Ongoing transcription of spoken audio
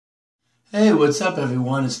Hey, what's up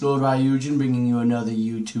everyone? It's Lord Ryujin bringing you another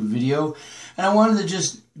YouTube video. And I wanted to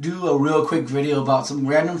just do a real quick video about some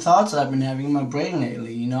random thoughts that I've been having in my brain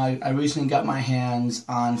lately. You know, I recently got my hands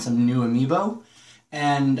on some new amiibo.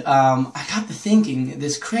 And I got to thinking,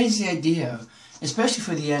 this crazy idea, especially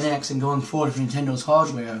for the NX and going forward for Nintendo's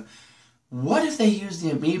hardware, what if they use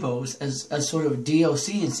the amiibos as a sort of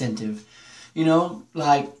DLC incentive? You know,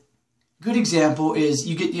 like, good example is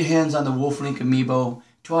you get your hands on the Wolf Link amiibo,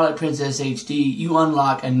 Twilight Princess HD, you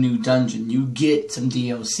unlock a new dungeon. You get some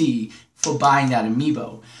DLC for buying that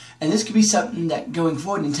amiibo. And this could be something that going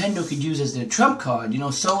forward Nintendo could use as their trump card. You know,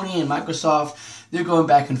 Sony and Microsoft, they're going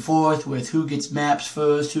back and forth with who gets maps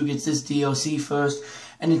first, who gets this DLC first.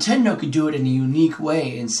 And Nintendo could do it in a unique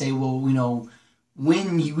way and say, well, you know,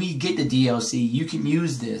 when we get the DLC, you can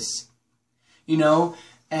use this. You know,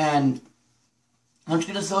 and I'm just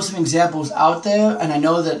going to throw some examples out there, and I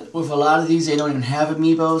know that with a lot of these they don't even have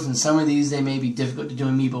amiibos, and some of these they may be difficult to do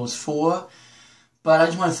amiibos for, but I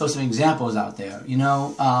just want to throw some examples out there, you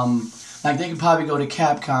know, like they could probably go to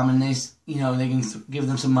Capcom and they can give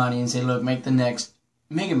them some money and say, look, make the next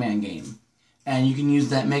Mega Man game, and you can use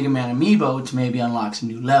that Mega Man amiibo to maybe unlock some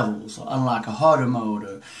new levels, or unlock a harder mode,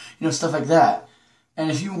 or, you know, stuff like that.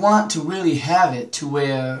 And if you want to really have it to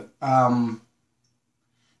where,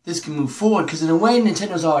 this can move forward, because in a way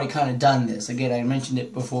Nintendo's already kind of done this. Again, I mentioned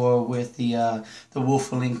it before with the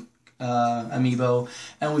Wolf Link amiibo,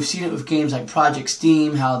 and we've seen it with games like Project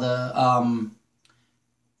Steam, how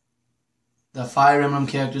the Fire Emblem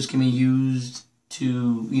characters can be used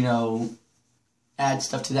to, you know, add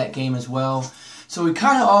stuff to that game as well. So we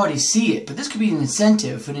kind of already see it, but this could be an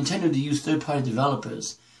incentive for Nintendo to use third-party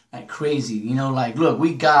developers like crazy. You know, like, look,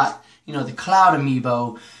 we got, you know, the Cloud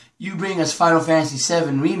amiibo. You bring us Final Fantasy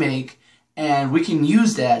VII Remake, and we can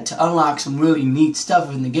use that to unlock some really neat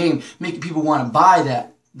stuff in the game, making people want to buy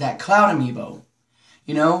that Cloud amiibo.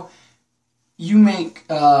 You know, you make,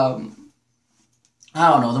 I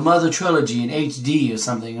don't know, the Mother Trilogy in HD or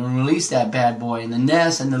something, and release that bad boy, and the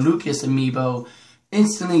Ness and the Lucas amiibo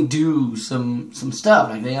instantly do some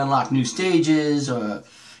stuff, like they unlock new stages, or,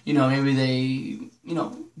 you know, maybe they, you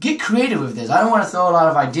know, get creative with this. I don't want to throw a lot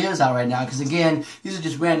of ideas out right now, because again, these are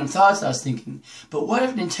just random thoughts I was thinking. But what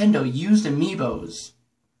if Nintendo used amiibos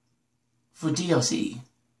for DLC?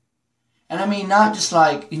 And I mean, not just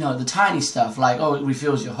like, you know, the tiny stuff, like, oh, it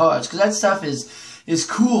refills your hearts, because that stuff is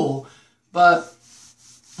cool, but,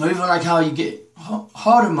 or even like how you get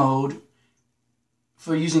harder mode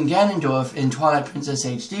for using Ganondorf in Twilight Princess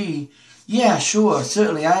HD. Yeah, sure,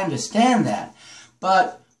 certainly, I understand that.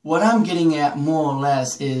 But what I'm getting at more or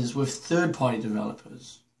less is with third-party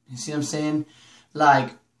developers. You see what I'm saying?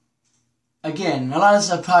 Like, again, a lot of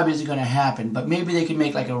stuff probably isn't going to happen, but maybe they can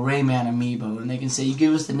make like a Rayman amiibo, and they can say, you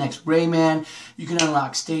give us the next Rayman, you can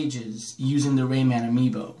unlock stages using the Rayman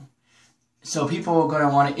amiibo. So people are going to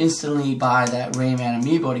want to instantly buy that Rayman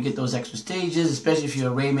amiibo to get those extra stages, especially if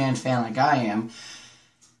you're a Rayman fan like I am.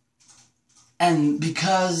 And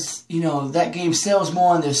because, you know, that game sells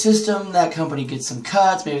more on their system, that company gets some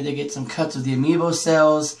cuts, maybe they get some cuts of the amiibo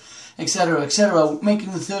sales, etc., etc.,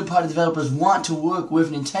 making the third-party developers want to work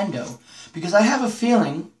with Nintendo. Because I have a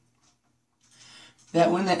feeling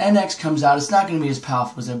that when the NX comes out, it's not going to be as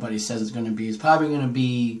powerful as everybody says it's going to be. It's probably going to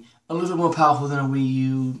be a little bit more powerful than a Wii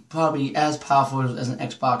U, probably as powerful as an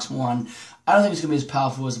Xbox One. I don't think it's going to be as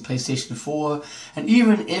powerful as a PlayStation 4, and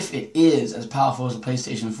even if it is as powerful as a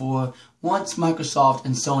PlayStation 4, once Microsoft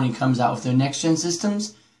and Sony comes out with their next-gen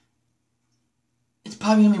systems, it's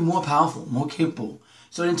probably going to be more powerful, more capable.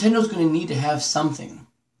 So Nintendo's going to need to have something.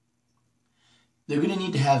 They're going to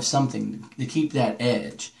need to have something to keep that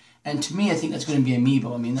edge. And to me, I think that's going to be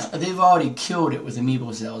amiibo. I mean, they've already killed it with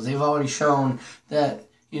amiibo sales. They've already shown that,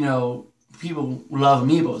 you know, people love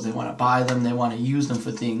amiibos. They want to buy them. They want to use them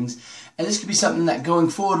for things. And this could be something that going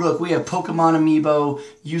forward, look, we have Pokemon amiibo,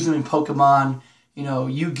 use them in Pokemon. You know,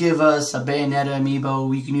 you give us a Bayonetta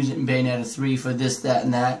amiibo, you can use it in Bayonetta 3 for this, that,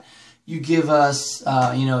 and that. You give us,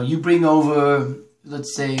 you know, you bring over,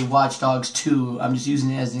 let's say, Watch Dogs 2. I'm just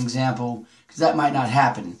using it as an example, because that might not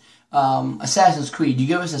happen. Assassin's Creed. You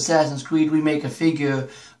give us Assassin's Creed, we make a figure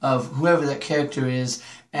of whoever that character is,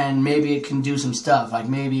 and maybe it can do some stuff. Like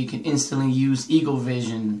maybe it can instantly use Eagle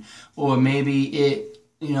Vision, or maybe it,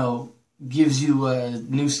 you know, gives you a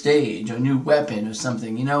new stage or a new weapon or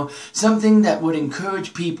something, you know, something that would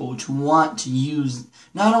encourage people to want to use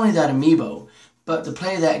not only that amiibo, but to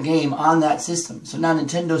play that game on that system. So now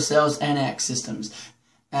Nintendo sells NX systems,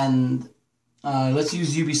 and let's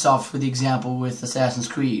use Ubisoft for the example with Assassin's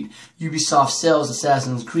Creed. Ubisoft sells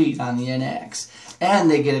Assassin's Creed on the NX, and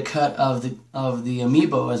they get a cut of the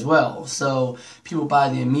amiibo as well. So people buy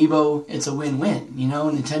the amiibo, it's a win-win. You know,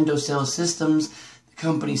 Nintendo sells systems, the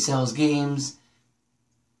company sells games.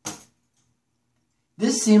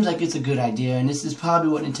 This seems like it's a good idea, and this is probably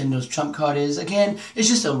what Nintendo's trump card is. Again, it's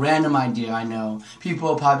just a random idea, I know. People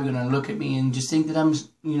are probably going to look at me and just think that I'm,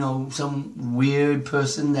 you know, some weird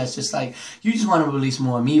person that's just like, you just want to release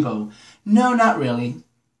more amiibo. No, not really.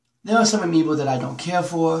 There are some amiibo that I don't care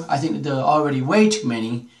for. I think that there are already way too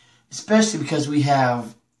many, especially because we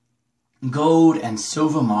have Gold and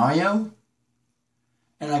Silver Mario.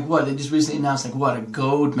 And like what, they just recently announced like what, a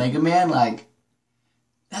Gold Mega Man? Like,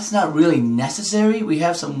 that's not really necessary. We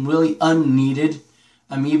have some really unneeded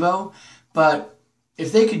amiibo, but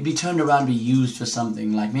if they could be turned around and be used for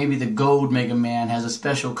something, like maybe the Gold Mega Man has a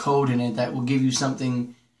special code in it that will give you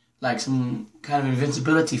something like some kind of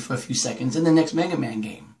invincibility for a few seconds in the next Mega Man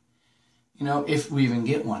game. You know, if we even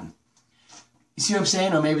get one. You see what I'm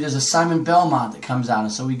saying? Or maybe there's a Simon Belmont that comes out,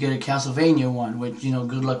 and so we get a Castlevania one, which, you know,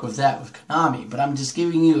 good luck with that with Konami. But I'm just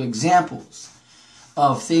giving you examples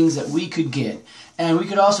of things that we could get. And we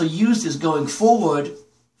could also use this going forward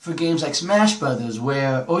for games like Smash Brothers,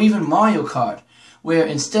 or even Mario Kart, where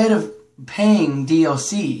instead of paying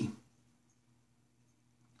DLC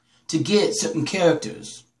to get certain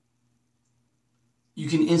characters, you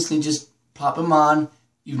can instantly just pop them on.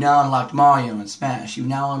 You've now unlocked Mario and Smash. You've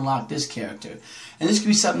now unlocked this character. And this could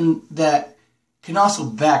be something that can also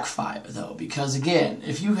backfire, though, because again,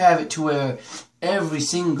 if you have it to where every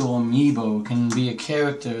single amiibo can be a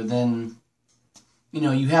character, then, you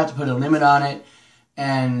know, you have to put a limit on it,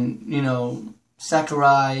 and, you know,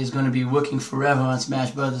 Sakurai is going to be working forever on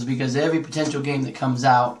Smash Brothers because every potential game that comes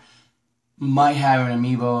out might have an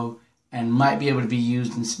amiibo and might be able to be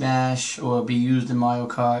used in Smash or be used in Mario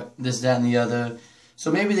Kart, this, that, and the other.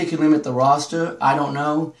 So maybe they can limit the roster. I don't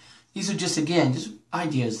know. These are just, again, just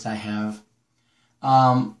ideas that I have.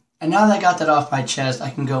 And now that I got that off my chest, I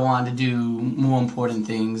can go on to do more important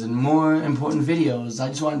things and more important videos. I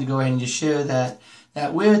just wanted to go ahead and just share that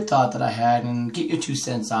weird thought that I had and get your 2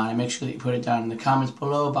 cents on it. Make sure that you put it down in the comments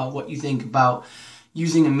below about what you think about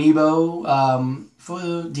using amiibo for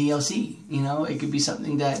DLC. You know, it could be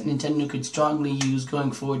something that Nintendo could strongly use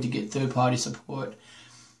going forward to get third-party support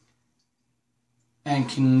and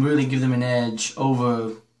can really give them an edge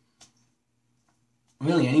over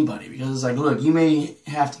really anybody, because it's like, look, you may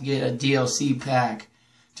have to get a DLC pack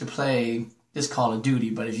to play this Call of Duty,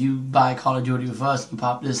 but if you buy Call of Duty with us and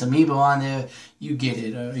pop this amiibo on there, you get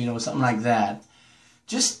it, or, you know, something like that.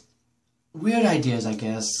 Just weird ideas, I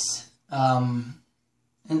guess. And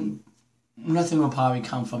nothing will probably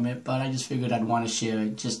come from it, but I just figured I'd want to share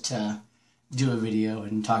it just to do a video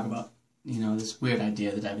and talk about, you know, this weird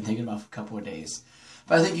idea that I've been thinking about for a couple of days.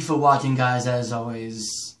 But I thank you for watching, guys. As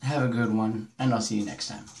always, have a good one, and I'll see you next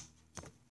time.